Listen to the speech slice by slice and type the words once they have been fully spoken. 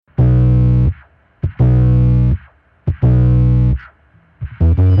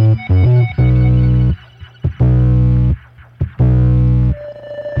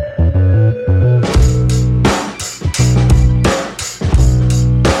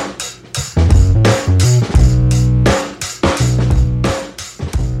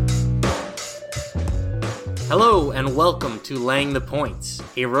welcome to Laying the Points,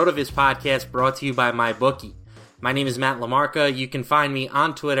 a RotoViz podcast brought to you by MyBookie. My name is Matt Lamarca. You can find me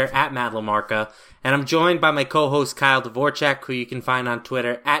on Twitter at Matt Lamarca, and I'm joined by my co-host Kyle Dvorchak, who you can find on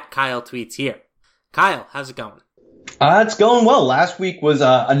Twitter at Kyle Tweets Here. Kyle, how's it going? It's going well. Last week was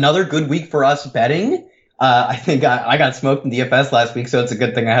another good week for us betting. I think I got smoked in DFS last week, so it's a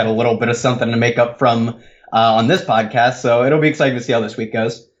good thing I had a little bit of something to make up from on this podcast, so it'll be exciting to see how this week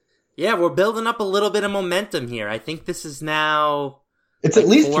goes. Yeah, we're building up a little bit of momentum here. I think this is now... It's like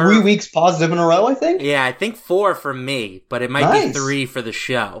at least 3 weeks positive in a row, I think? Yeah, I think 4 for me, but it might be 3 for the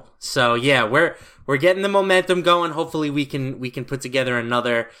show. So yeah, we're getting the momentum going. Hopefully we can put together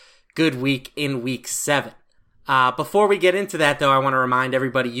another good week in week 7. Before we get into that, though, I want to remind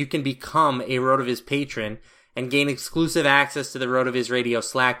everybody you can become a RotoViz patron and gain exclusive access to the RotoViz Radio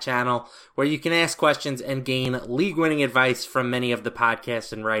Slack channel, where you can ask questions and gain league-winning advice from many of the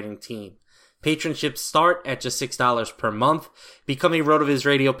podcast and writing team. Patronships start at just $6 per month. Become a RotoViz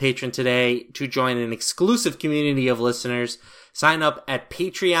Radio patron today to join an exclusive community of listeners. Sign up at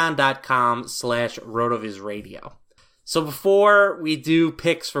patreon.com/RotoVizRadio. So before we do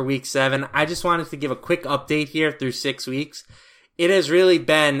picks for week 7, I just wanted to give a quick update here through 6 weeks. It has really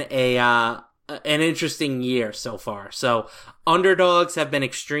been an interesting year so far. So underdogs have been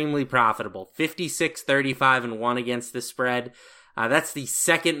extremely profitable. 56, 35, and 1 against the spread. That's the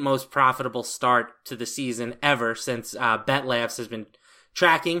second most profitable start to the season ever since BetLabs has been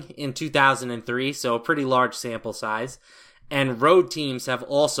tracking in 2003. So a pretty large sample size. And road teams have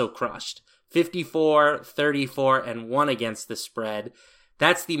also crushed. 54, 34, and 1 against the spread.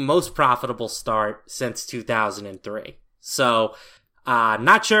 That's the most profitable start since 2003. So,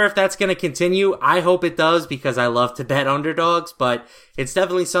 not sure if that's going to continue. I hope it does because I love to bet underdogs, but it's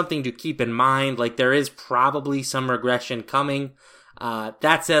definitely something to keep in mind. Like, there is probably some regression coming.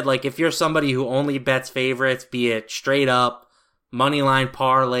 That said, like, if you're somebody who only bets favorites, be it straight up, moneyline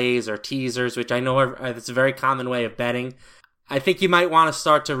parlays, or teasers, which I know it's a very common way of betting, I think you might want to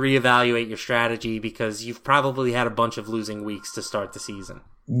start to reevaluate your strategy because you've probably had a bunch of losing weeks to start the season.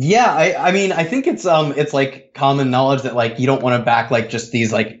 Yeah, I mean, I think it's like common knowledge that like you don't want to back like just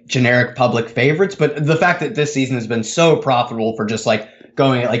these like generic public favorites, but the fact that this season has been so profitable for just like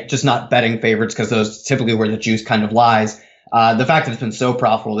going like just not betting favorites because those typically where the juice kind of lies. The fact that it's been so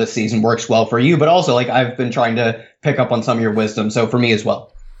profitable this season works well for you, but also like I've been trying to pick up on some of your wisdom, so for me as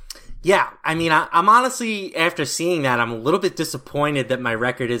well. Yeah, I mean, I'm honestly, after seeing that, I'm a little bit disappointed that my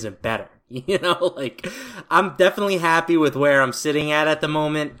record isn't better. You know, like, I'm definitely happy with where I'm sitting at the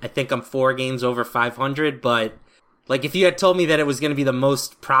moment. I think I'm 4 games over 500, but, like, if you had told me that it was going to be the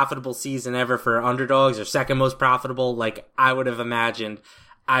most profitable season ever for underdogs, or second most profitable, like, I would have imagined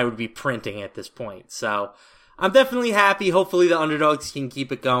I would be printing at this point. So, I'm definitely happy. Hopefully the underdogs can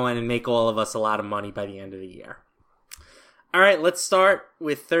keep it going and make all of us a lot of money by the end of the year. All right, let's start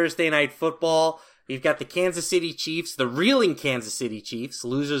with Thursday Night Football. We've got the Kansas City Chiefs, the reeling Kansas City Chiefs,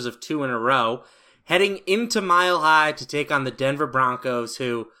 losers of 2 in a row, heading into Mile High to take on the Denver Broncos,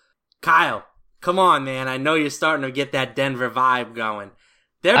 who, Kyle, come on, man. I know you're starting to get that Denver vibe going.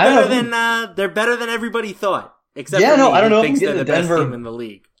 They're better than everybody thought, except for me, I don't know who thinks they're the best Denver team in the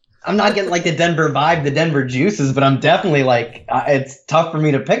league. I'm not getting like the Denver vibe, the Denver juices, but I'm definitely like it's tough for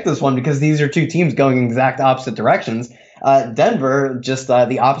me to pick this one because these are 2 teams going in exact opposite directions. Denver, just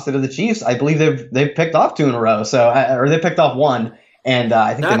the opposite of the Chiefs. I believe they've picked off 2 in a row, or they picked off 1, and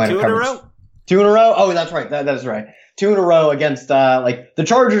I think they might have covered 2 in a row. Oh, that's right. That is right. 2 in a row against like the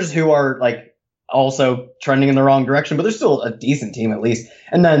Chargers, who are like also trending in the wrong direction, but they're still a decent team at least.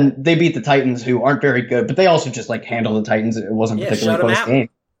 And then they beat the Titans, who aren't very good, but they also just like handled the Titans. It wasn't a particularly close game.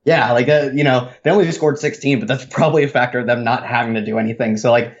 Yeah, like they only scored 16, but that's probably a factor of them not having to do anything.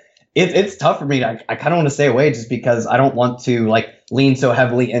 So like. It's tough for me. I kind of want to stay away just because I don't want to like lean so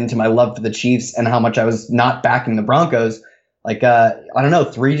heavily into my love for the Chiefs and how much I was not backing the Broncos. Like, I don't know.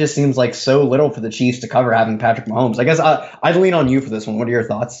 3 just seems like so little for the Chiefs to cover having Patrick Mahomes. I guess I'd lean on you for this one. What are your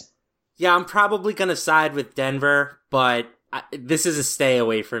thoughts? Yeah, I'm probably going to side with Denver, but this is a stay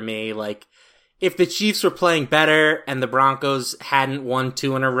away for me. Like, if the Chiefs were playing better and the Broncos hadn't won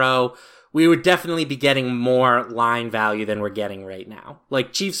 2 in a row, we would definitely be getting more line value than we're getting right now.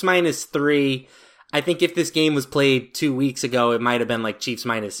 Like, Chiefs -3. I think if this game was played 2 weeks ago, it might have been like Chiefs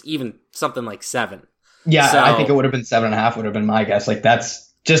minus even something like 7. Yeah, so, I think it would have been 7.5 would have been my guess. Like,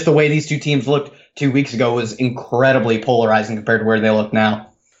 that's just the way these 2 teams looked 2 weeks ago was incredibly polarizing compared to where they look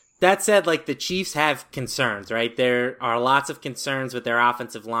now. That said, like, the Chiefs have concerns, right? There are lots of concerns with their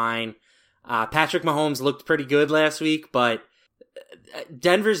offensive line. Patrick Mahomes looked pretty good last week, but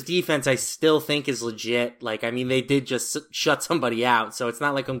Denver's defense, I still think, is legit. Like, I mean, they did just shut somebody out, so it's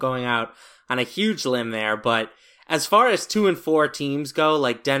not like I'm going out on a huge limb there, but as far as 2-4 teams go,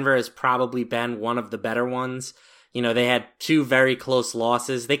 like Denver has probably been one of the better ones. You know, they had 2 very close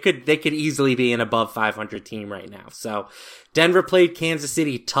losses. They could easily be an above 500 team right now. So Denver played Kansas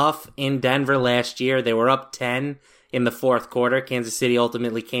City tough in Denver last year. They were up 10 in the fourth quarter. Kansas City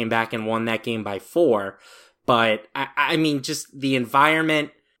ultimately came back and won that game by 4. But I mean, just the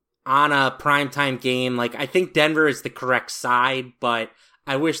environment on a primetime game, like I think Denver is the correct side, but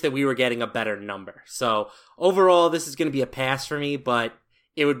I wish that we were getting a better number. So overall, this is going to be a pass for me, but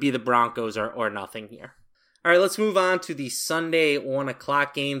it would be the Broncos or nothing here. All right, let's move on to the Sunday 1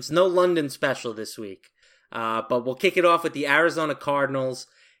 o'clock games. No London special this week, but we'll kick it off with the Arizona Cardinals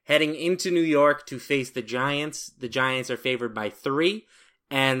heading into New York to face the Giants. The Giants are favored by 3,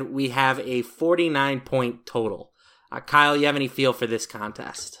 and we have a 49-point total. Kyle, you have any feel for this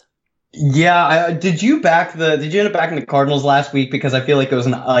contest? Yeah, did you end up backing the Cardinals last week? Because I feel like it was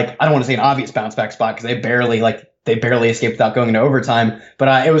I don't want to say an obvious bounce back spot because they barely escaped without going to overtime.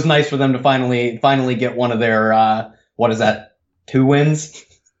 But it was nice for them to finally get one of their 2 wins.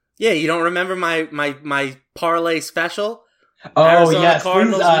 Yeah, you don't remember my parlay special? Oh, Arizona yes,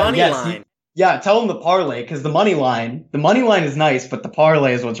 Cardinals please, money yes, line. Yeah, tell them the parlay because the money line is nice, but the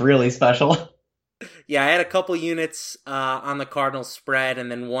parlay is what's really special. Yeah, I had a couple units on the Cardinals spread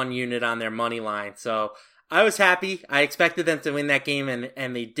and then 1 unit on their money line. So I was happy. I expected them to win that game,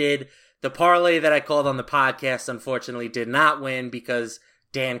 and they did. The parlay that I called on the podcast, unfortunately, did not win because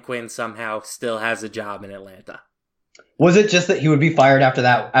Dan Quinn somehow still has a job in Atlanta. Was it just that he would be fired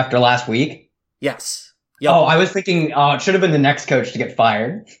after last week? Yes. Yep. Oh, I was thinking it should have been the next coach to get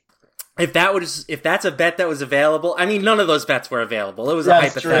fired. If that's a bet that was available, I mean, none of those bets were available. It was a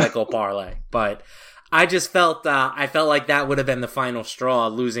hypothetical parlay, but I just felt like that would have been the final straw,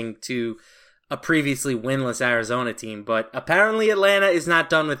 losing to a previously winless Arizona team. But apparently, Atlanta is not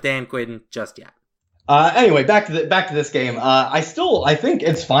done with Dan Quinn just yet. Anyway, back to this game. I think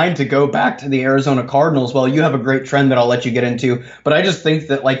it's fine to go back to the Arizona Cardinals. Well, you have a great trend that I'll let you get into, but I just think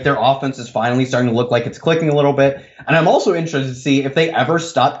that their offense is finally starting to look like it's clicking a little bit. And I'm also interested to see if they ever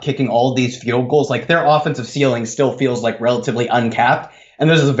stop kicking all of these field goals. Their offensive ceiling still feels relatively uncapped, and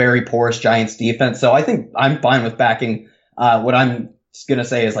this is a very porous Giants defense. So I think I'm fine with backing what I'm gonna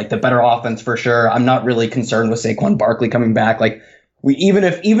say is the better offense for sure. I'm not really concerned with Saquon Barkley coming back. Even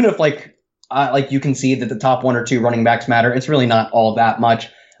if you can see that the top 1 or 2 running backs matter, it's really not all that much.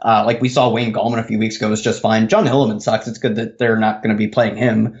 We saw Wayne Gallman a few weeks ago was just fine. John Hilliman sucks. It's good that they're not going to be playing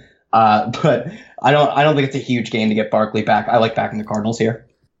him. But I don't think it's a huge gain to get Barkley back. I like backing the Cardinals here.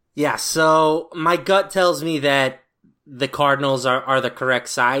 Yeah, so my gut tells me that the Cardinals are the correct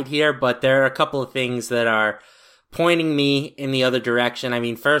side here, but there are a couple of things that are pointing me in the other direction. I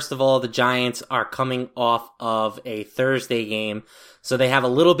mean, first of all, the Giants are coming off of a Thursday game, so they have a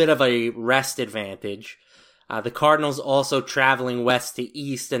little bit of a rest advantage. The Cardinals also traveling west to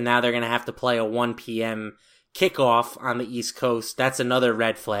east, and now they're going to have to play a 1 p.m. kickoff on the East Coast. That's another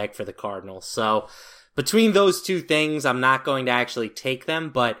red flag for the Cardinals. So between those 2 things, I'm not going to actually take them,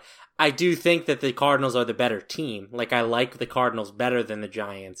 but I do think that the Cardinals are the better team. I like the Cardinals better than the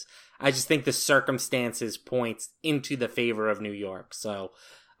Giants. I just think the circumstances points into the favor of New York. So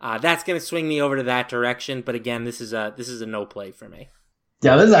that's going to swing me over to that direction. But again, this is a no play for me.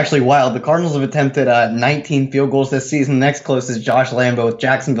 Yeah, this is actually wild. The Cardinals have attempted 19 field goals this season. The next closest is Josh Lambo with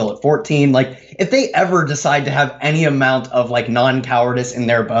Jacksonville at 14. If they ever decide to have any amount of non-cowardice in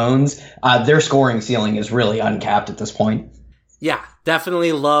their bones, their scoring ceiling is really uncapped at this point. Yeah,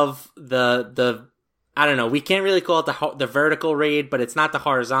 definitely love the I don't know. We can't really call it the vertical raid, but it's not the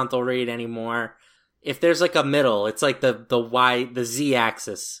horizontal raid anymore. If there's a middle, it's the Z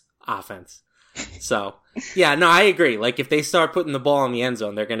axis offense. So yeah, no, I agree. If they start putting the ball in the end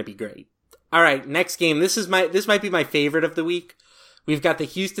zone, they're going to be great. All right, next game. This might be my favorite of the week. We've got the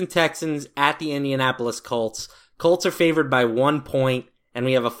Houston Texans at the Indianapolis Colts. Colts are favored by 1 point, and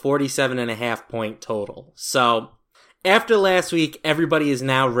we have a 47.5 point total. So after last week, everybody is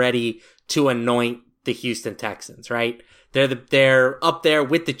now ready to anoint the Houston Texans, right? They're up there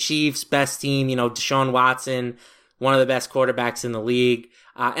with the Chiefs, best team, Deshaun Watson, one of the best quarterbacks in the league.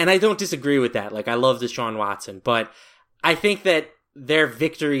 And I don't disagree with that. I love Deshaun Watson, but I think that their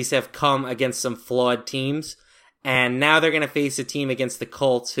victories have come against some flawed teams. And now they're going to face a team against the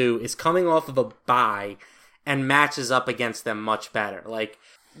Colts who is coming off of a bye and matches up against them much better.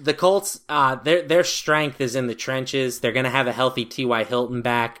 The Colts, their strength is in the trenches. They're going to have a healthy T.Y. Hilton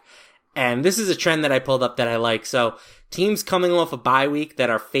back. And this is a trend that I pulled up that I like. So teams coming off a bye week that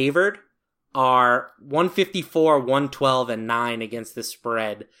are favored are 154, 112, and 9 against the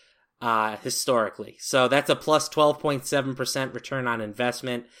spread historically. So that's a plus 12.7% return on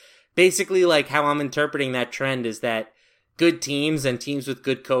investment. basically, like, how I'm interpreting that trend is that good teams and teams with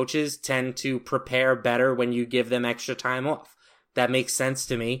good coaches tend to prepare better when you give them extra time off. That makes sense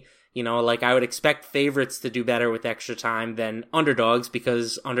to me. You know, like, I would expect favorites to do better with extra time than underdogs,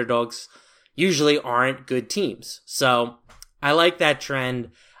 because underdogs usually aren't good teams. So I like that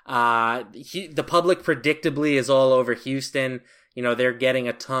trend. The public predictably is all over Houston. You know, they're getting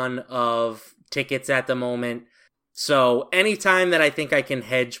a ton of tickets at the moment. So anytime that I think I can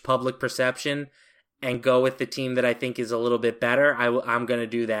hedge public perception and go with the team that I think is a little bit better, I'm going to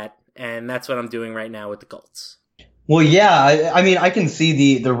do that. And that's what I'm doing right now with the Colts. Well, yeah, I mean, I can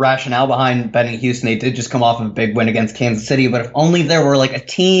see the rationale behind betting Houston. They did just come off of a big win against Kansas City, but if only there were like a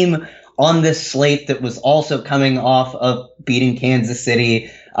team on this slate that was also coming off of beating Kansas City.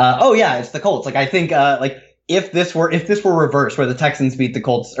 Oh yeah, it's the Colts. Like, I think like if this were reversed, where the Texans beat the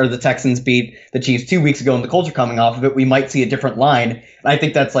Colts or the Texans beat the Chiefs 2 weeks ago and the Colts are coming off of it, we might see a different line. And I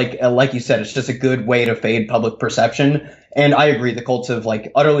think that's like you said, it's just a good way to fade public perception. And I agree, the Colts have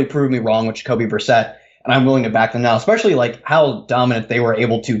like utterly proved me wrong with Jacoby Brissett. And I'm willing to back them now, especially like how dominant they were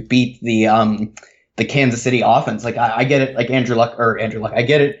able to beat the Kansas City offense. Like, I get it, like Andrew Luck, I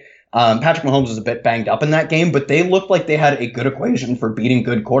get it. Patrick Mahomes was a bit banged up in that game, but they looked like they had a good equation for beating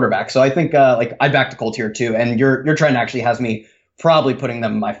good quarterbacks. So I think like I back the Colts here too. And your trend actually has me probably putting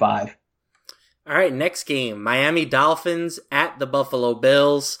them in my 5. All right, next game, Miami Dolphins at the Buffalo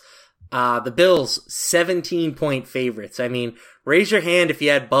Bills. The Bills, 17-point favorites. I mean, raise your hand if you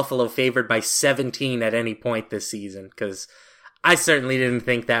had Buffalo favored by 17 at any point this season, because I certainly didn't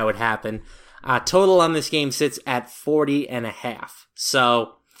think that would happen. Total on this game sits at 40.5.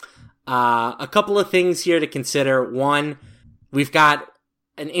 So, a couple of things here to consider. One, we've got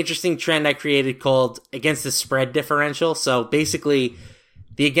an interesting trend I created called against the spread differential. So basically,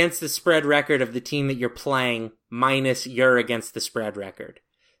 the against the spread record of the team that you're playing minus your against the spread record.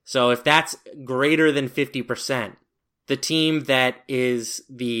 So if that's greater than 50%, the team that is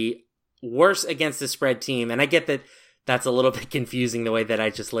the worst against the spread team, and I get that that's a little bit confusing the way that I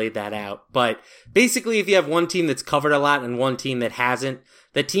just laid that out, but basically if you have one team that's covered a lot and one team that hasn't,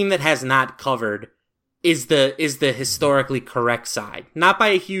 the team that has not covered is the historically correct side. Not by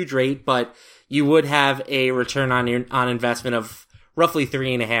a huge rate, but you would have a return on investment of roughly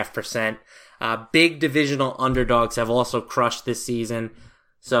 3.5%. Big divisional underdogs have also crushed this season.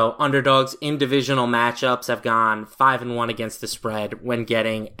 So underdogs in divisional matchups have gone 5-1 against the spread when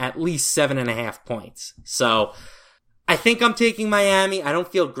getting at least 7.5 points. So I think I'm taking Miami. I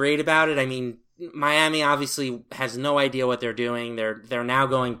don't feel great about it. I mean, Miami obviously has no idea what they're doing. They're now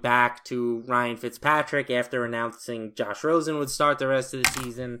going back to Ryan Fitzpatrick after announcing Josh Rosen would start the rest of the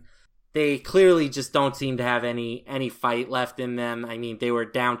season. They clearly just don't seem to have any fight left in them. I mean, they were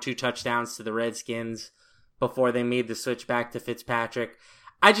down 2 touchdowns to the Redskins before they made the switch back to Fitzpatrick.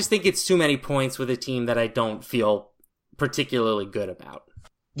 I just think it's too many points with a team that I don't feel particularly good about.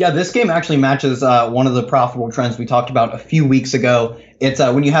 Yeah, this game actually matches one of the profitable trends we talked about a few weeks ago. It's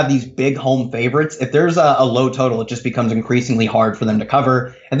when you have these big home favorites, if there's a low total, it just becomes increasingly hard for them to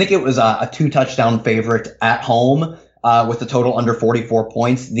cover. I think it was a 2-touchdown favorite at home with the total under 44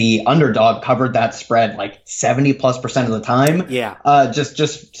 points. The underdog covered that spread like 70+% of the time. Yeah.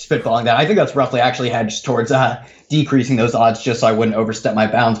 Just spitballing that. I think that's roughly actually hedged towards decreasing those odds just so I wouldn't overstep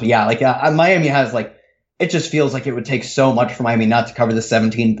my bounds. But yeah, like Miami has like, it just feels like it would take so much for Miami not to cover the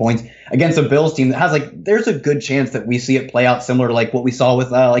 17 points against a Bills team that has like, there's a good chance that we see it play out similar to like what we saw with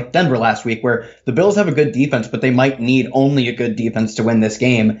like Denver last week, where the Bills have a good defense, but they might need only a good defense to win this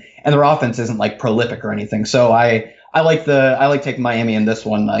game. And their offense isn't like prolific or anything. So I like taking Miami in this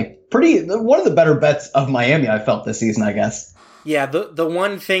one. Like one of the better bets of Miami I felt this season, I guess. Yeah, the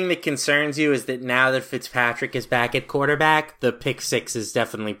one thing that concerns you is that now that Fitzpatrick is back at quarterback, the pick six is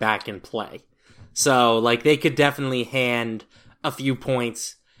definitely back in play. So, like, they could definitely hand a few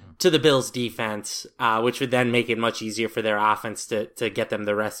points to the Bills' defense, which would then make it much easier for their offense to get them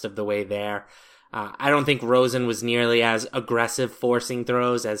the rest of the way there. I don't think Rosen was nearly as aggressive forcing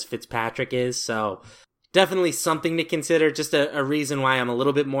throws as Fitzpatrick is, so definitely something to consider. Just a reason why I'm a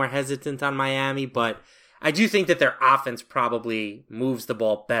little bit more hesitant on Miami, but I do think that their offense probably moves the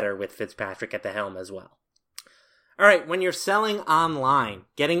ball better with Fitzpatrick at the helm as well. All right, when you're selling online,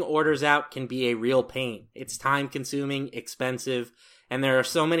 getting orders out can be a real pain. It's time-consuming, expensive, and there are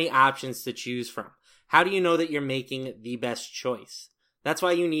so many options to choose from. How do you know that you're making the best choice? That's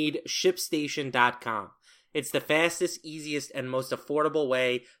why you need ShipStation.com. It's the fastest, easiest, and most affordable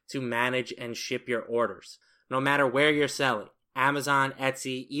way to manage and ship your orders. No matter where you're selling, Amazon,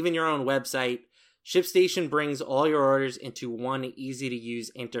 Etsy, even your own website, ShipStation brings all your orders into one easy-to-use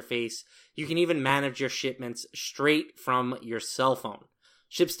interface. You can even manage your shipments straight from your cell phone.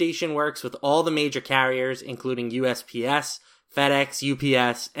 ShipStation works with all the major carriers, including USPS, FedEx,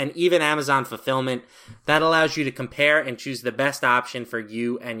 UPS, and even Amazon Fulfillment. That allows you to compare and choose the best option for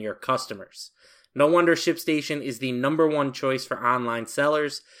you and your customers. No wonder ShipStation is the number one choice for online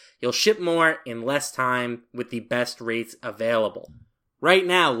sellers. You'll ship more in less time with the best rates available. Right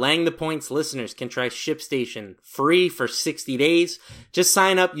now, Lang the Points listeners can try ShipStation free for 60 days. Just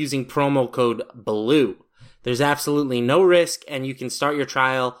sign up using promo code BLUE. There's absolutely no risk, and you can start your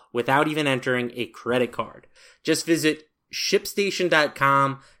trial without even entering a credit card. Just visit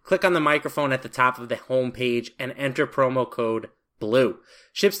ShipStation.com, click on the microphone at the top of the homepage, and enter promo code BLUE.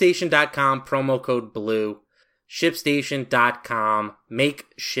 ShipStation.com, promo code BLUE. ShipStation.com, make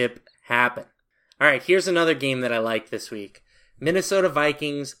ship happen. All right, here's another game that I like this week. Minnesota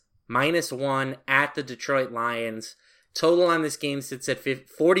Vikings, -1 at the Detroit Lions. Total on this game sits at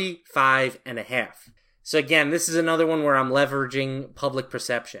 45.5. So again, this is another one where I'm leveraging public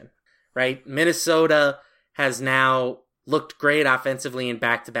perception, right? Minnesota has now looked great offensively in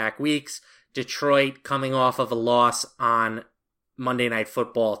back-to-back weeks. Detroit coming off of a loss on Monday Night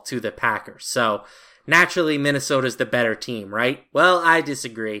Football to the Packers. So naturally, Minnesota's the better team, right? Well, I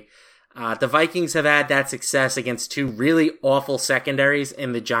disagree. The Vikings have had that success against two really awful secondaries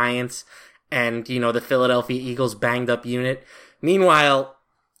in the Giants and, the Philadelphia Eagles banged up unit. Meanwhile,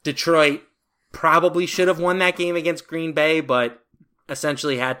 Detroit probably should have won that game against Green Bay, but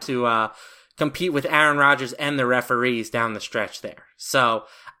essentially had to compete with Aaron Rodgers and the referees down the stretch there. So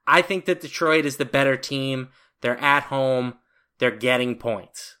I think that Detroit is the better team. They're at home. They're getting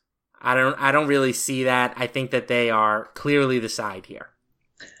points. I don't really see that. I think that they are clearly the side here.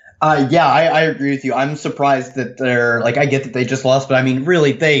 Yeah, I agree with you. I'm surprised that they're I get that they just lost, but I mean,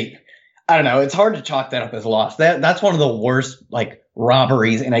 really, I don't know. It's hard to chalk that up as a loss. That's one of the worst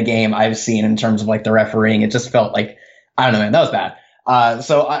robberies in a game I've seen in terms of the refereeing. It just felt I don't know, man, that was bad.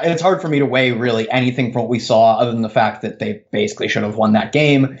 So it's hard for me to weigh really anything from what we saw other than the fact that they basically should have won that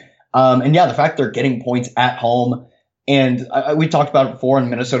game. And yeah, the fact they're getting points at home. And we talked about it before, and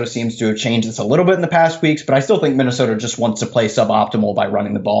Minnesota seems to have changed this a little bit in the past weeks, but I still think Minnesota just wants to play suboptimal by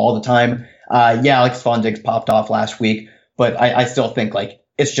running the ball all the time. Yeah, Stephon Diggs popped off last week, but I still think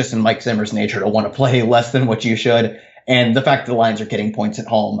it's just in Mike Zimmer's nature to want to play less than what you should. And the fact that the Lions are getting points at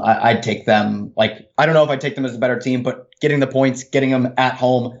home, I'd take them. I don't know if I'd take them as a better team, but getting the points, getting them at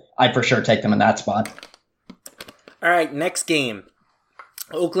home, I'd for sure take them in that spot. All right, next game.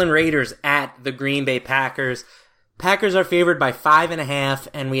 Oakland Raiders at the Green Bay Packers. Packers are favored by 5.5,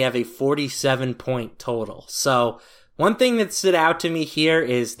 and we have a 47-point total. So one thing that stood out to me here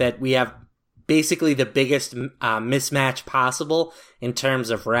is that we have basically the biggest mismatch possible in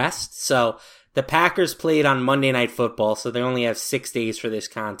terms of rest. So the Packers played on Monday Night Football, so they only have 6 days for this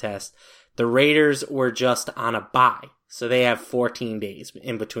contest. The Raiders were just on a bye, so they have 14 days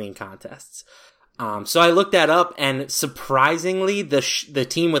in between contests. So I looked that up, and surprisingly, the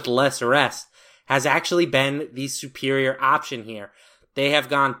team with less rest has actually been the superior option here. They have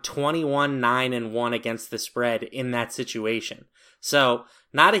gone 21-9-1 against the spread in that situation. So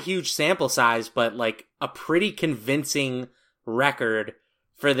not a huge sample size, but a pretty convincing record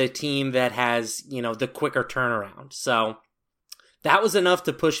for the team that has, the quicker turnaround. So that was enough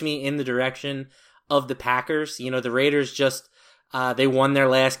to push me in the direction of the Packers. The Raiders just, they won their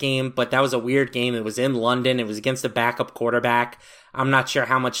last game, but that was a weird game. It was in London. It was against a backup quarterback. I'm not sure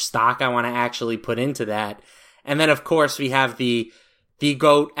how much stock I want to actually put into that. And then, of course, we have the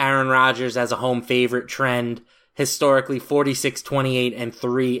GOAT Aaron Rodgers as a home favorite trend. Historically,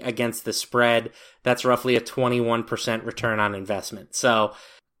 46-28-3 against the spread. That's roughly a 21% return on investment. So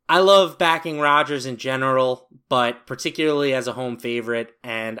I love backing Rodgers in general, but particularly as a home favorite.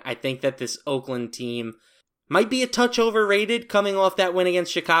 And I think that this Oakland team might be a touch overrated coming off that win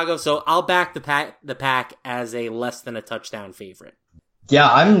against Chicago. So I'll back the pack as a less than a touchdown favorite. Yeah,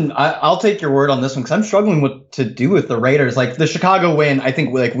 I'll take your word on this one because I'm struggling what to do with the Raiders. The Chicago win, I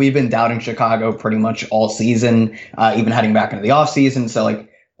think we've been doubting Chicago pretty much all season, even heading back into the offseason. So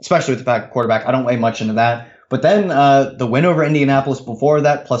especially with the backup quarterback, I don't weigh much into that. But then the win over Indianapolis before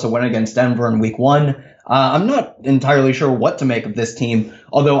that, plus a win against Denver in week 1. I'm not entirely sure what to make of this team,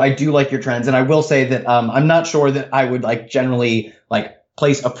 although I do like your trends. And I will say that I'm not sure that I would generally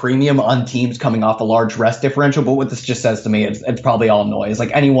place a premium on teams coming off a large rest differential. But what this just says to me is it's probably all noise.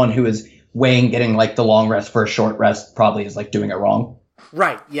 Anyone who is weighing getting the long rest for a short rest probably is doing it wrong.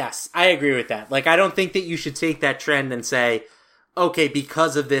 Right. Yes, I agree with that. I don't think that you should take that trend and say, okay,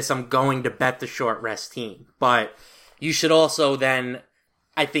 because of this, I'm going to bet the short rest team. But you should also then,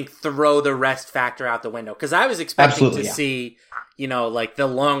 I think, throw the rest factor out the window. Because I was expecting to see, like the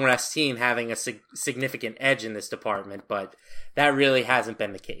long rest team having a significant edge in this department, but that really hasn't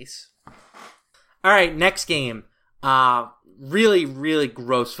been the case. All right, next game. Really, really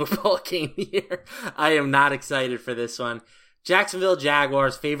gross football game here. I am not excited for this one. Jacksonville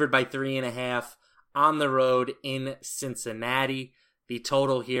Jaguars favored by 3.5 on the road in Cincinnati. The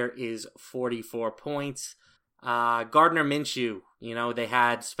total here is 44 points. Gardner Minshew, they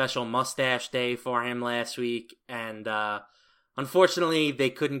had special mustache day for him last week, and unfortunately they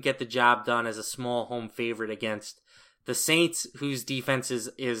couldn't get the job done as a small home favorite against the Saints, whose defense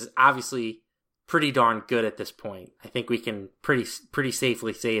is obviously pretty darn good at this point. I think we can pretty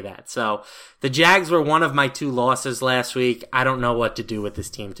safely say that. So the Jags were one of my 2 losses last week. I don't know what to do with this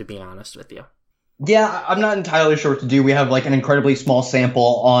team, to be honest with you. Yeah, I'm not entirely sure what to do. We have like an incredibly small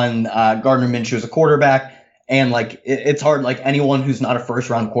sample on Gardner Minshew as a quarterback. And like it's hard, like anyone who's not a first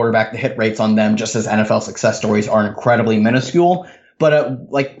round quarterback, the hit rates on them, just as NFL success stories, are incredibly minuscule. But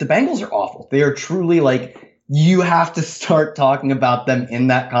like the Bengals are awful. They are truly like, you have to start talking about them in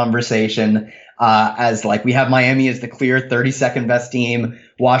that conversation. As like we have Miami as the clear 32nd best team,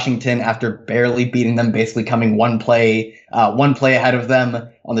 Washington after barely beating them, basically coming one play ahead of them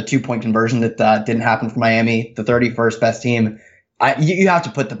on the 2-point conversion that didn't happen for Miami, the 31st best team. You have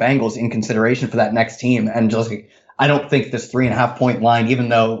to put the Bengals in consideration for that next team, and just like, I don't think this 3.5 point line, even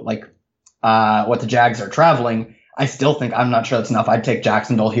though like what the Jags are traveling, I still think I'm not sure that's enough. I'd take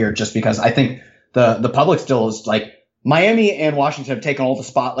Jacksonville here just because I think the public still is like, Miami and Washington have taken all the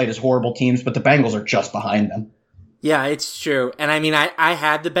spotlight as horrible teams, but the Bengals are just behind them. Yeah, it's true. And I mean, I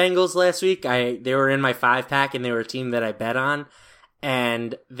had the Bengals last week. They were in my 5-pack, and they were a team that I bet on.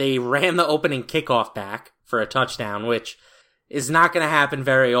 And they ran the opening kickoff back for a touchdown, which is not going to happen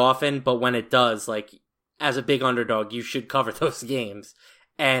very often. But when it does, like, as a big underdog, you should cover those games.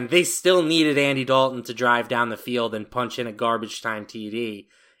 And they still needed Andy Dalton to drive down the field and punch in a garbage time TD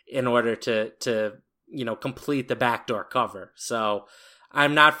in order to complete the backdoor cover. So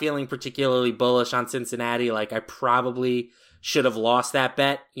I'm not feeling particularly bullish on Cincinnati. Like, I probably should have lost that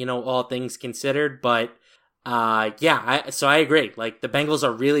bet, all things considered. But, so I agree. Like, the Bengals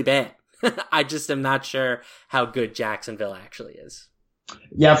are really bad. I just am not sure how good Jacksonville actually is.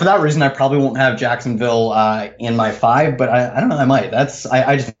 Yeah, for that reason, I probably won't have Jacksonville in my 5, but I don't know, I might.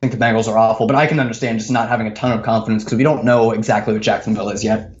 I just think the Bengals are awful, but I can understand just not having a ton of confidence because we don't know exactly what Jacksonville is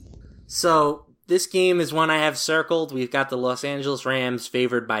yet. So this game is one I have circled. We've got the Los Angeles Rams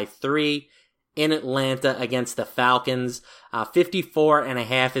favored by 3 in Atlanta against the Falcons.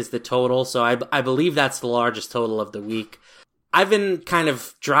 54.5 is the total, so I believe that's the largest total of the week. I've been kind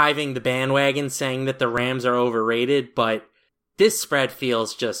of driving the bandwagon saying that the Rams are overrated, but this spread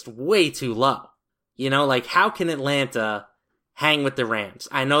feels just way too low. Like, how can Atlanta hang with the Rams?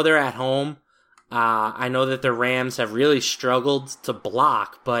 I know they're at home. I know that the Rams have really struggled to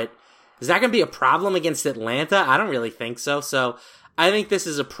block, but is that going to be a problem against Atlanta? I don't really think so. So I think this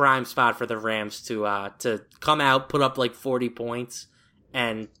is a prime spot for the Rams to come out, put up like 40 points,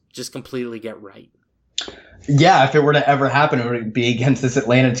 and just completely get right. Yeah, if it were to ever happen, it would be against this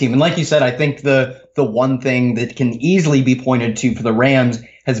Atlanta team. And like you said, I think the one thing that can easily be pointed to for the Rams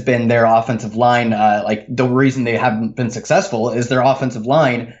has been their offensive line. Like the reason they haven't been successful is their offensive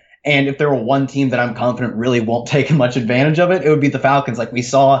line. And if there were one team that I'm confident really won't take much advantage of it, it would be the Falcons. Like we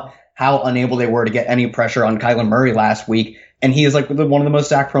saw how unable they were to get any pressure on Kyler Murray last week. And he is like one of the most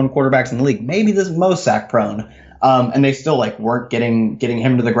sack-prone quarterbacks in the league, maybe the most sack-prone. And they still weren't getting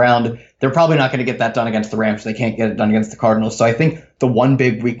him to the ground. They're probably not going to get that done against the Rams. They can't get it done against the Cardinals. So I think the one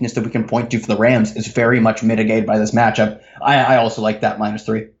big weakness that we can point to for the Rams is very much mitigated by this matchup. I also like that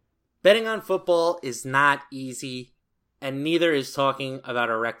 -3. Betting on football is not easy, and neither is talking about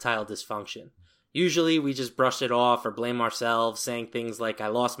erectile dysfunction. Usually we just brush it off or blame ourselves, saying things like, I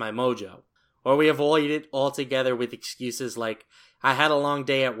lost my mojo. Or we avoid it altogether with excuses like, I had a long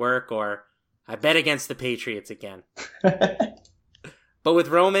day at work, or I bet against the Patriots again. But with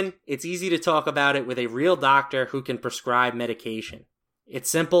Roman, it's easy to talk about it with a real doctor who can prescribe medication. It's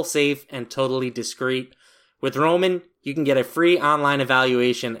simple, safe, and totally discreet. With Roman, you can get a free online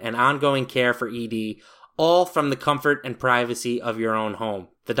evaluation and ongoing care for ED, all from the comfort and privacy of your own home.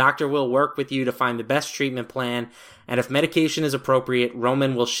 The doctor will work with you to find the best treatment plan, and if medication is appropriate,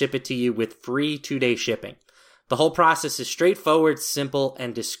 Roman will ship it to you with free 2-day shipping. The whole process is straightforward, simple,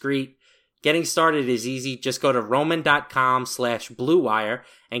 and discreet. Getting started is easy. Just go to roman.com/bluewire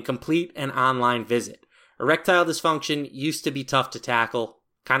and complete an online visit. Erectile dysfunction used to be tough to tackle,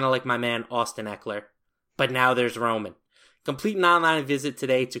 kind of like my man Austin Eckler. But now there's Roman. Complete an online visit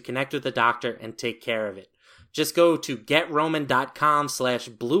today to connect with a doctor and take care of it. Just go to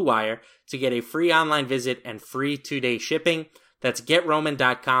getroman.com/bluewire to get a free online visit and free 2-day shipping. That's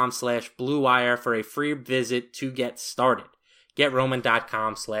GetRoman.com/BlueWire for a free visit to get started.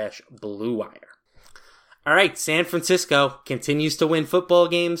 GetRoman.com/BlueWire. All right, San Francisco continues to win football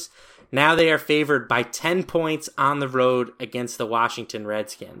games. Now they are favored by 10 points on the road against the Washington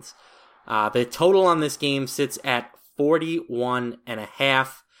Redskins. The total on this game sits at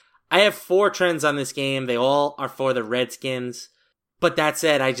 41.5. I have 4 trends on this game. They all are for the Redskins. But that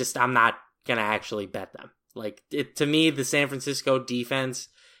said, I'm not going to actually bet them. To me, the San Francisco defense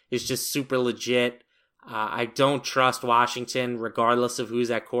is just super legit. I don't trust Washington, regardless of who's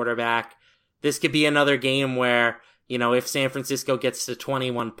at quarterback. This could be another game where, if San Francisco gets to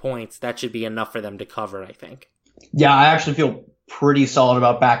 21 points, that should be enough for them to cover, I think. Yeah, I actually feel pretty solid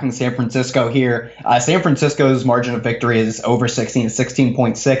about backing San Francisco here. San Francisco's margin of victory is over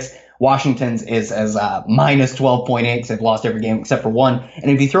 16.6. Washington's is as minus 12.8 because they've lost every game except for one.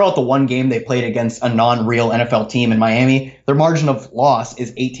 And if you throw out the one game they played against a non-real NFL team in Miami, their margin of loss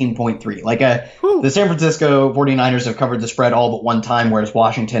is 18.3. The San Francisco 49ers have covered the spread all but one time, whereas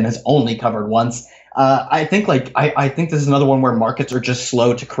Washington has only covered once. I think this is another one where markets are just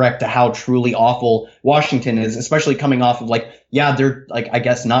slow to correct to how truly awful Washington is, especially coming off of they're I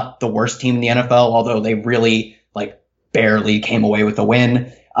guess not the worst team in the NFL, although they really barely came away with a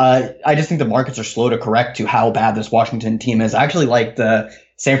win. I just think the markets are slow to correct to how bad this Washington team is. I actually like the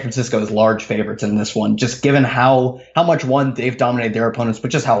San Francisco's large favorites in this one, just given how much they've dominated their opponents,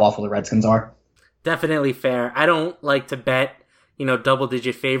 but just how awful the Redskins are. Definitely fair. I don't like to bet,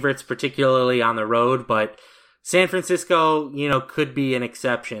 double-digit favorites, particularly on the road, but San Francisco, could be an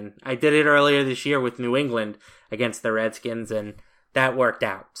exception. I did it earlier this year with New England against the Redskins, and that worked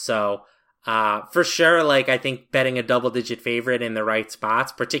out. So, for sure, I think betting a double-digit favorite in the right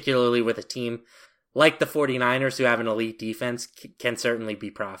spots, particularly with a team like the 49ers who have an elite defense, can certainly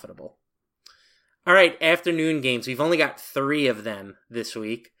be profitable. All right, afternoon games. We've only got 3 of them this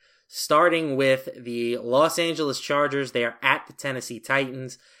week. Starting with the Los Angeles Chargers. They are at the Tennessee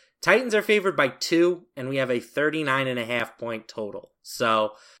Titans. Titans are favored by 2, and we have a 39.5 point total.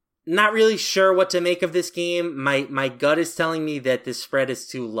 So, not really sure what to make of this game. My gut is telling me that this spread is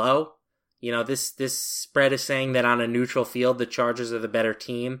too low. This spread is saying that on a neutral field, the Chargers are the better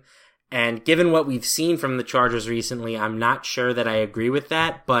team. And given what we've seen from the Chargers recently, I'm not sure that I agree with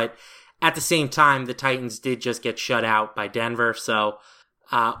that. But at the same time, the Titans did just get shut out by Denver. So,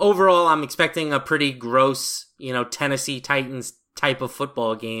 overall, I'm expecting a pretty gross, Tennessee Titans type of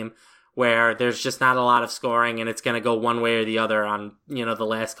football game where there's just not a lot of scoring and it's going to go one way or the other on, the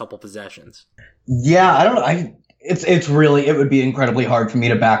last couple possessions. Yeah, I don't know. It would be incredibly hard for me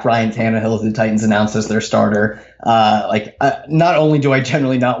to back Ryan Tannehill if the Titans announce as their starter. Not only do I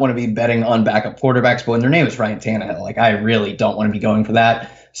generally not want to be betting on backup quarterbacks, but when their name is Ryan Tannehill, I really don't want to be going for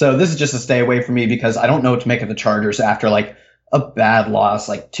that. So this is just a stay away for me because I don't know what to make of the Chargers after a bad loss,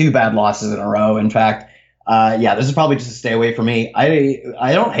 2 bad losses in a row. In fact, this is probably just a stay away for me.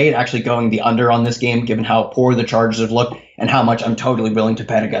 I don't hate actually going the under on this game, given how poor the Chargers have looked and how much I'm totally willing to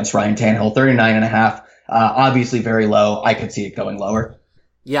bet against Ryan Tannehill. 39.5, obviously very low. I could see it going lower.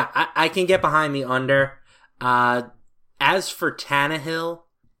 Yeah, I can get behind the under. As for Tannehill,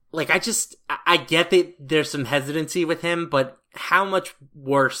 I get that there's some hesitancy with him, but how much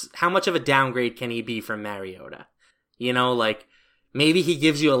of a downgrade can he be from Mariota? Maybe he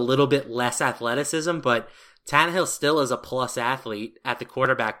gives you a little bit less athleticism, but Tannehill still is a plus athlete at the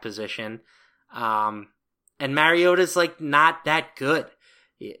quarterback position. And Mariota's not that good.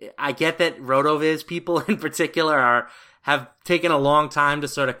 I get that RotoViz people in particular have taken a long time to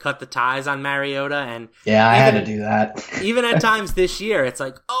sort of cut the ties on Mariota. And yeah, I had to do that. Even at times this year, it's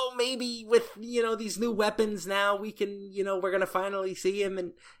maybe with, these new weapons now we can, we're going to finally see him.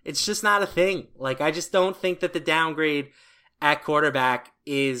 And it's just not a thing. I just don't think that the downgrade at quarterback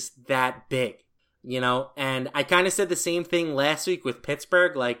is that big, and I kind of said the same thing last week with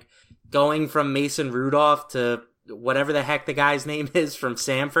Pittsburgh, going from Mason Rudolph to whatever the heck the guy's name is from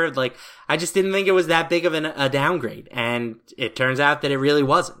Samford. I just didn't think it was that big of a downgrade, and it turns out that it really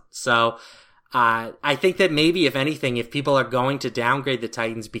wasn't. So, I think that maybe, if anything, if people are going to downgrade the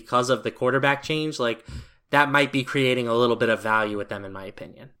Titans because of the quarterback change, that might be creating a little bit of value with them, in my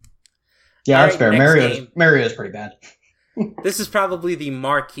opinion. Yeah, that's fair. Mariota's pretty bad. This is probably the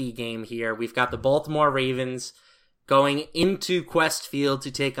marquee game here. We've got the Baltimore Ravens going into Quest Field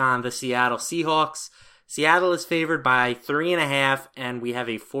to take on the Seattle Seahawks. Seattle is favored by 3.5, and we have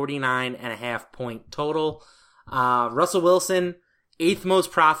a 49.5 point total. Russell Wilson, 8th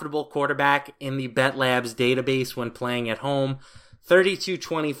most profitable quarterback in the Bet Labs database when playing at home. 32,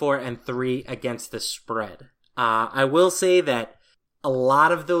 24, and 3 against the spread. I will say that a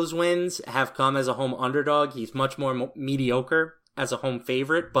lot of those wins have come as a home underdog. He's much more mediocre as a home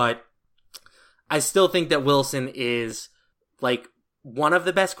favorite, but I still think that Wilson is like one of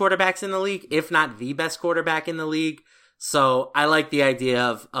the best quarterbacks in the league, if not the best quarterback in the league. So I like the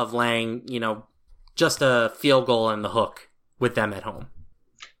idea of laying, just a field goal in the hook with them at home.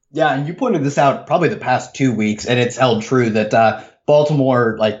 Yeah, and you pointed this out probably the past 2 weeks, and it's held true that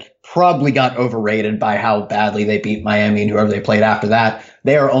Baltimore probably got overrated by how badly they beat Miami and whoever they played after that.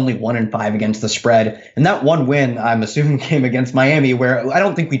 They are only 1-5 against the spread, and that one win, I'm assuming, came against Miami, where I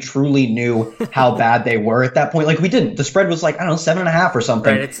don't think we truly knew how bad they were at that point. We didn't. The spread was 7.5 or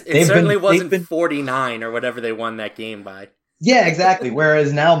something. Right. It certainly wasn't 49 or whatever they won that game by. Yeah, exactly.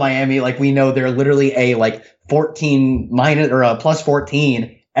 Whereas now Miami, we know they're literally a 14 minus or a plus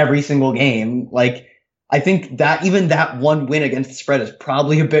 14 every single game. I think that even that one win against the spread is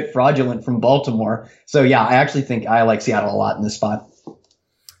probably a bit fraudulent from Baltimore. So yeah, I actually think I like Seattle a lot in this spot.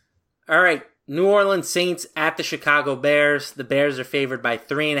 All right. New Orleans Saints at the Chicago Bears. The Bears are favored by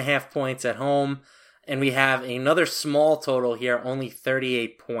 3.5 points at home. And we have another small total here, only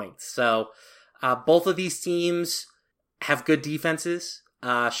 38 points. So both of these teams have good defenses.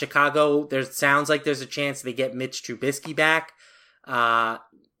 Chicago, sounds like there's a chance they get Mitch Trubisky back.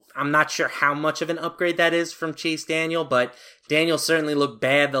 I'm not sure how much of an upgrade that is from Chase Daniel, but Daniel certainly looked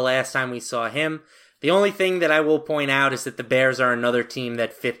bad the last time we saw him. The only thing that I will point out is that the Bears are another team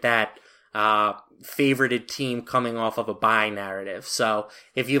that fit that favorited team coming off of a bye narrative. So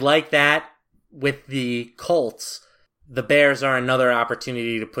if you like that with the Colts, the Bears are another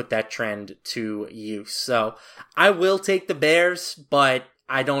opportunity to put that trend to use. So I will take the Bears, but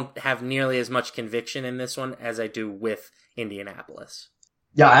I don't have nearly as much conviction in this one as I do with Indianapolis.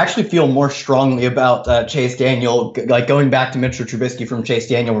 Yeah, I actually feel more strongly about Chase Daniel, going back to Mitchell Trubisky from Chase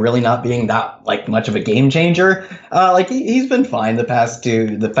Daniel really not being that much of a game changer. He's been fine the past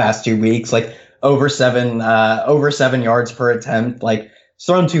 2 weeks, over 7 yards per attempt. He's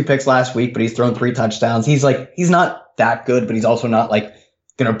thrown 2 picks last week, but he's thrown 3 touchdowns. He's not that good, but he's also not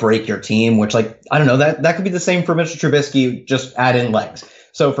gonna break your team, which I don't know, that could be the same for Mitchell Trubisky, just add in legs.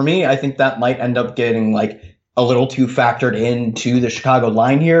 So for me, I think that might end up getting a little too factored into the Chicago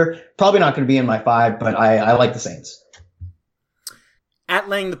line here. Probably not going to be in my 5, but I like the Saints. At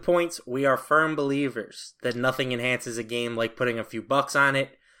laying the points, we are firm believers that nothing enhances a game like putting a few bucks on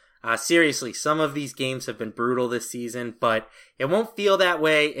it. Seriously, some of these games have been brutal this season, but it won't feel that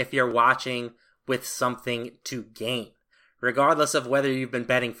way if you're watching with something to gain. Regardless of whether you've been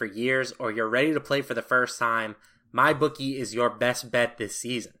betting for years or you're ready to play for the first time, MyBookie is your best bet this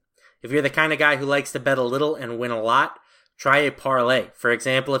season. If you're the kind of guy who likes to bet a little and win a lot, try a parlay. For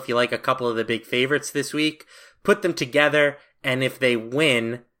example, if you like a couple of the big favorites this week, put them together, and if they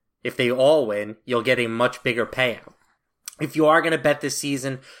all win, you'll get a much bigger payout. If you are going to bet this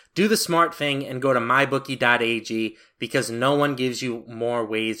season, do the smart thing and go to mybookie.ag because no one gives you more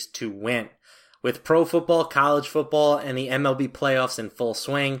ways to win. With pro football, college football, and the MLB playoffs in full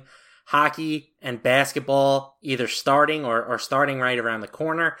swing, hockey and basketball either starting or starting right around the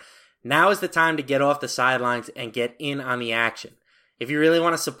corner, now is the time to get off the sidelines and get in on the action. If you really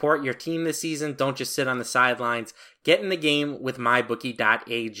want to support your team this season, don't just sit on the sidelines. Get in the game with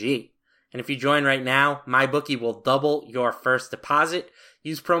mybookie.ag. And if you join right now, MyBookie will double your first deposit.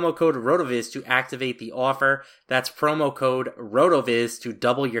 Use promo code RotoViz to activate the offer. That's promo code RotoViz to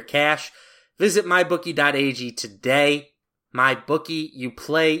double your cash. Visit mybookie.ag today. MyBookie, you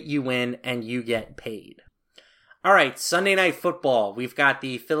play, you win, and you get paid. All right, Sunday Night Football. We've got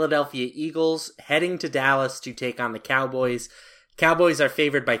the Philadelphia Eagles heading to Dallas to take on the Cowboys. Cowboys are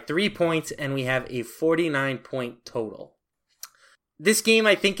favored by 3 points, and we have a 49-point total. This game,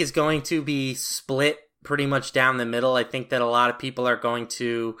 I think, is going to be split pretty much down the middle. I think that a lot of people are going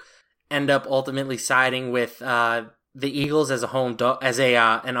to end up ultimately siding with the Eagles as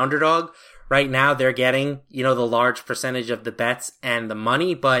an underdog. Right now, they're getting, the large percentage of the bets and the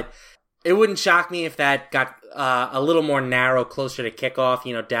money, but it wouldn't shock me if that got a little more narrow closer to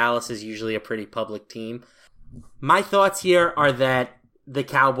kickoff. Dallas is usually a pretty public team. My thoughts here are that the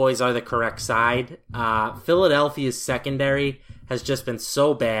Cowboys are the correct side. Philadelphia's secondary has just been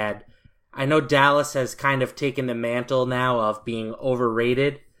so bad. I know Dallas has kind of taken the mantle now of being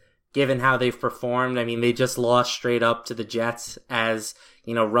overrated, given how they've performed. I mean, they just lost straight up to the Jets as,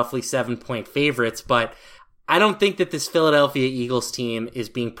 roughly 7-point favorites, but I don't think that this Philadelphia Eagles team is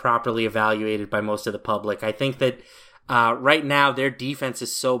being properly evaluated by most of the public. I think that right now their defense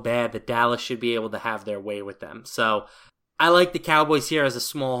is so bad that Dallas should be able to have their way with them. So I like the Cowboys here as a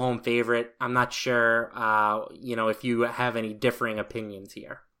small home favorite. I'm not sure, if you have any differing opinions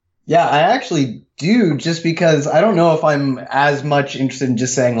here. Yeah, I actually do, just because I don't know if I'm as much interested in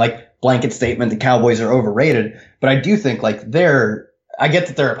just saying like blanket statement the Cowboys are overrated, but I do think like I get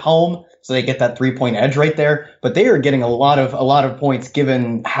that they're at home, so they get that 3 point edge right there, but they are getting a lot of points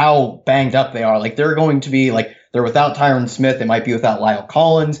given how banged up they are. Like they're going to be like they're without Tyron Smith, they might be without Lyle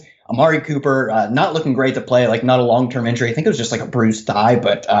Collins. Amari Cooper, not looking great to play, like not a long term injury. I think it was just like a bruised thigh,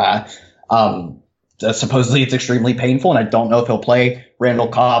 but um, supposedly it's extremely painful, and I don't know if he'll play. Randall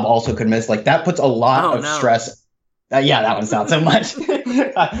Cobb also could miss. Like that puts a lot Oh of no. stress. Yeah, that one's not so much.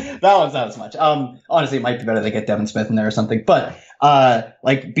 That one's not so much. Honestly, it might be better they get Devin Smith in there or something. But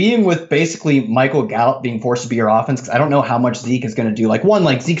like being with basically Michael Gallup being forced to be your offense, because I don't know how much Zeke is going to do. Like one,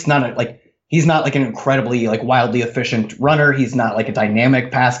 like Zeke's not like he's not like an incredibly like wildly efficient runner. He's not like a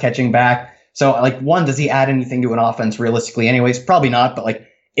dynamic pass catching back. So like one, does he add anything to an offense realistically? Anyways, probably not. But like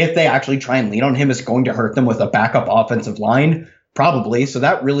if they actually try and lean on him, it's going to hurt them with a backup offensive line. Probably. So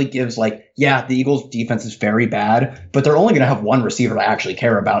that really gives like, yeah, the Eagles defense is very bad, but they're only going to have one receiver I actually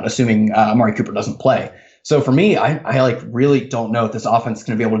care about, assuming Amari Cooper doesn't play. So for me, I like really don't know if this offense is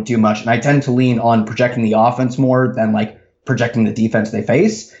going to be able to do much. And I tend to lean on projecting the offense more than like projecting the defense they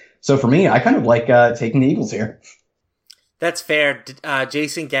face. So for me, I kind of like taking the Eagles here. That's fair.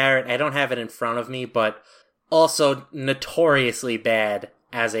 Jason Garrett, I don't have it in front of me, but also notoriously bad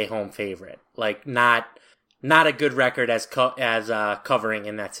as a home favorite. Like not a good record as covering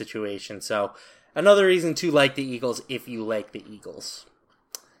in that situation. So another reason to like the Eagles if you like the Eagles.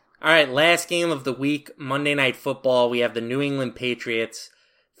 All right, last game of the week, Monday Night Football. We have the New England Patriots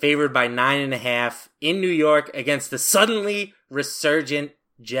favored by 9.5 in New York against the suddenly resurgent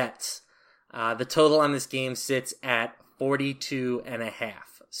Jets. The total on this game sits at 42.5.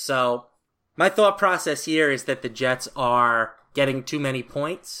 So my thought process here is that the Jets are getting too many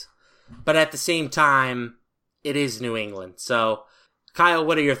points, but at the same time, it is New England. So, Kyle,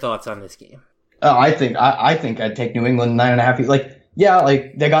 what are your thoughts on this game? I think I'd take New England 9.5. Like, yeah,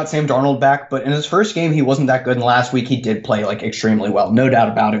 like they got Sam Darnold back, but in his first game he wasn't that good. And last week he did play like extremely well, no doubt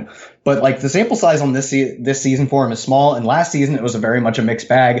about it. But like the sample size on this season for him is small, and last season it was a very much a mixed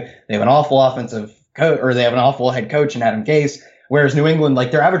bag. They have an awful offensive coach, or they have an awful head coach in Adam Gase. Whereas New England,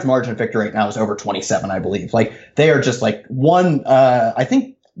 like their average margin of victory right now is over 27, I believe. Like they are just like one. I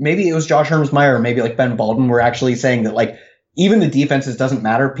think maybe it was Josh Hermsmeyer or maybe like Ben Baldwin were actually saying that like even the defenses doesn't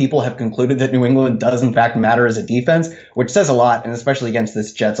matter. People have concluded that New England does in fact matter as a defense, which says a lot, and especially against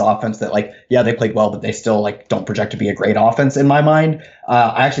this Jets offense that like, yeah, they played well, but they still like don't project to be a great offense in my mind.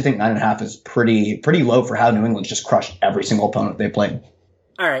 I actually think 9.5 is pretty low for how New England's just crushed every single opponent they played.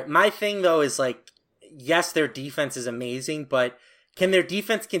 All right, my thing though is like, yes, their defense is amazing, but can their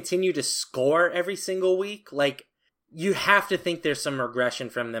defense continue to score every single week? Like, you have to think there's some regression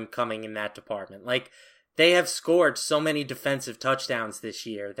from them coming in that department. Like, they have scored so many defensive touchdowns this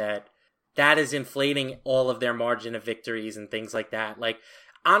year that is inflating all of their margin of victories and things like that. Like,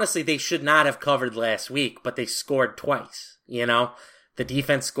 honestly, they should not have covered last week, but they scored twice, you know? The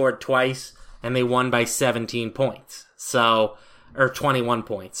defense scored twice, and they won by 17 points. So, or 21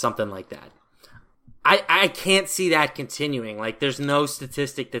 points, something like that. I can't see that continuing. Like, there's no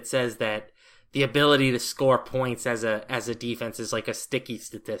statistic that says that the ability to score points as a defense is like a sticky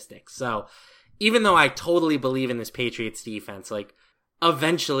statistic. So even though I totally believe in this Patriots defense, like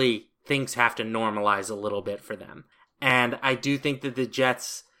eventually things have to normalize a little bit for them. And I do think that the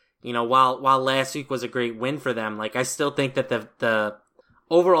Jets, you know, while last week was a great win for them, like I still think that the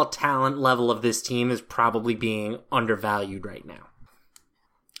overall talent level of this team is probably being undervalued right now.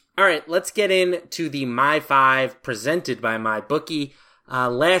 All right, let's get into the My 5 presented by MyBookie.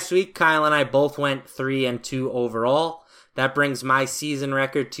 Last week, Kyle and I both went 3-2 overall. That brings my season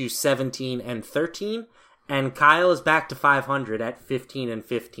record to 17-13, and Kyle is back to 500 at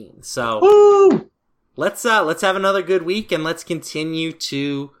 15-15. So Woo! let's have another good week, and let's continue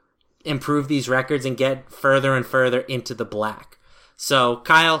to improve these records and get further and further into the black. So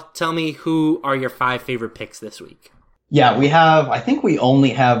Kyle, tell me, who are your 5 favorite picks this week? Yeah, I think we only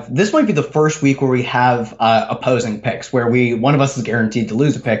have, this might be the first week where we have opposing picks, where one of us is guaranteed to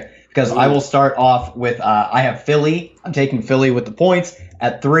lose a pick, because I will start off with, I have Philly. I'm taking Philly with the points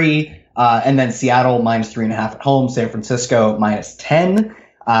at 3, and then Seattle minus 3.5 at home, San Francisco minus 10,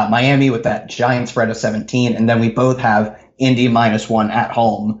 Miami with that giant spread of 17, and then we both have Indy minus 1 at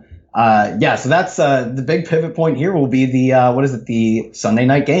home. Yeah, so that's the big pivot point here will be the Sunday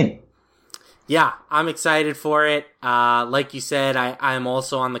night game. Yeah, I'm excited for it. Like you said, I'm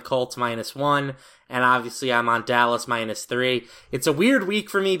also on the Colts minus 1, and obviously I'm on Dallas minus 3. It's a weird week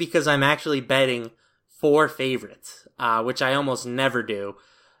for me because I'm actually betting 4 favorites, which I almost never do.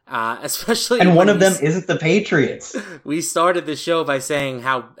 Especially and one of them isn't the Patriots. We started the show by saying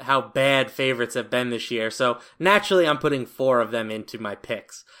how bad favorites have been this year, so naturally I'm putting 4 of them into my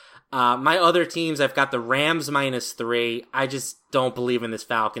picks. My other teams, I've got the Rams -3. I just don't believe in this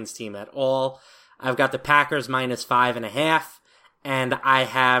Falcons team at all. I've got the Packers -5.5, and I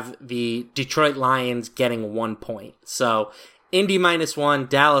have the Detroit Lions getting 1 point. So Indy -1,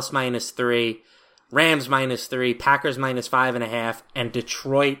 Dallas -3, Rams -3, Packers -5.5, and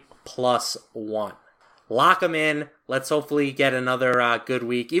Detroit +1. Lock them in. Let's hopefully get another good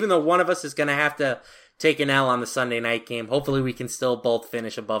week. Even though one of us is going to have to take an L on the Sunday night game, hopefully we can still both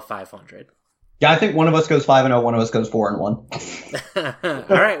finish above 500. Yeah, I think one of us goes 5-0, one of us goes 4-1. All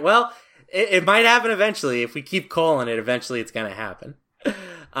right, well, it might happen eventually. If we keep calling it, eventually it's going to happen.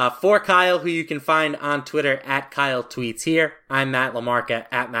 For Kyle, who you can find on Twitter @KyleTweetsHere, I'm Matt LaMarca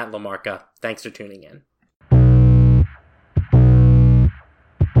 @MattLaMarca. Thanks for tuning in.